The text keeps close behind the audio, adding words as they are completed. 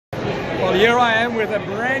Well, here I am with a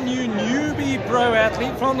brand new newbie pro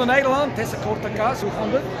athlete from the Netherlands, Tessa Kortekaas. Hoe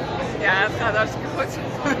gaat het? Ja, het gaat hartstikke goed.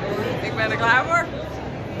 Ik ben er klaar voor.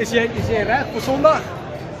 Is jij rijdt voor zondag?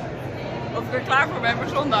 Of ik er klaar voor ben voor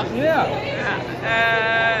zondag? Ja.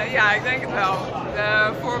 Ja, ik denk het wel.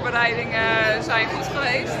 De voorbereidingen zijn goed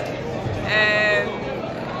geweest. En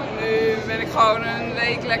nu ben ik gewoon een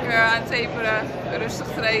week lekker aan het taperen, rustig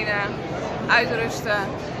trainen, uitrusten,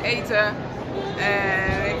 eten.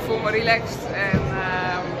 En ik voel me relaxed en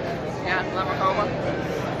ja, laat maar komen.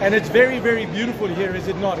 And it's very, very beautiful here, is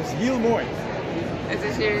it not? Het is heel mooi. Het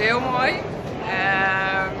is hier heel mooi.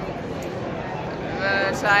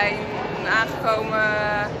 We zijn aangekomen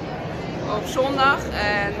op zondag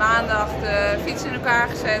en maandag de fiets in elkaar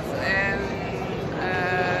gezet en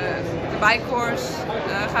de bikecourse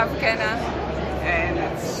gaan verkennen. En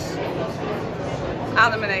het is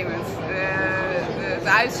adembenemend. Het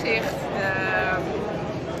uitzicht,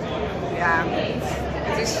 ja,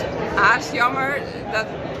 het is haast jammer dat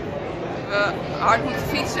we hard moeten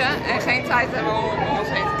fietsen en geen tijd hebben om ons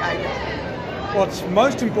heen te kijken. What's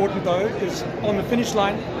most important though is on the finish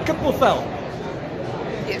line, kippenvel.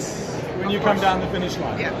 Yes. When you come down the finish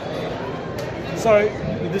line. Yeah. So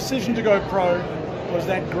the decision to go pro was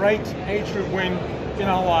that great age group win in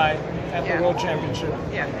Hawaii at the World Championship.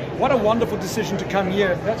 Yeah. What a wonderful decision to come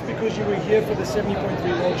here. That's because you were here for the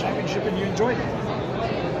 70.3 World Championship and you enjoyed it.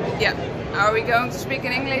 Yeah. Are we going to speak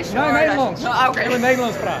in English? No, or Nederlands. No, okay. We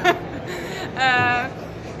Nederlands praten.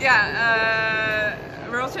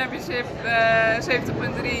 World Championship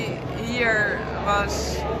 70.3 hier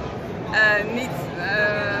was niet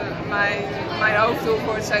mijn hoofddoel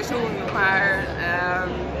voor het seizoen, maar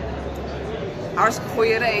hartstikke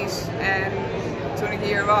goede race. En toen ik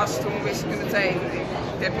hier was, toen wist ik het meteen.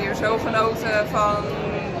 Ik heb hier zo genoten van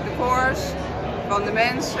de course, van de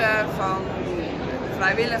mensen, van de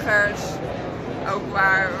vrijwilligers. Ook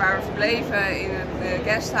waar we verbleven in het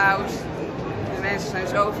guesthouse. De mensen zijn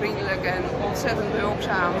zo vriendelijk en ontzettend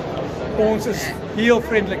behulpzaam. Ons is heel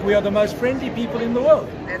vriendelijk. We are the most friendly people in the world.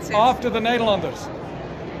 That's it. After the Nederlanders.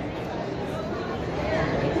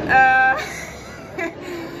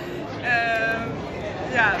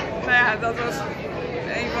 Ja, dat was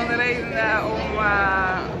een van de redenen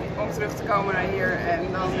om terug te komen naar hier. En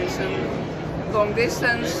dan is een long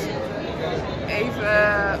distance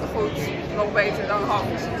even goed, nog beter dan half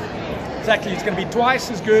distance. Exactly, it's going to be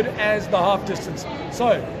twice as good as the half distance.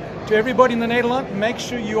 So, to everybody in the Netherlands, make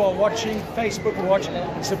sure you are watching Facebook Watch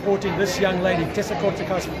and supporting this young lady, Tessa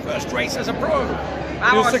Kortekaas' first race as a pro.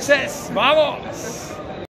 Vamos. Your success. Vamos!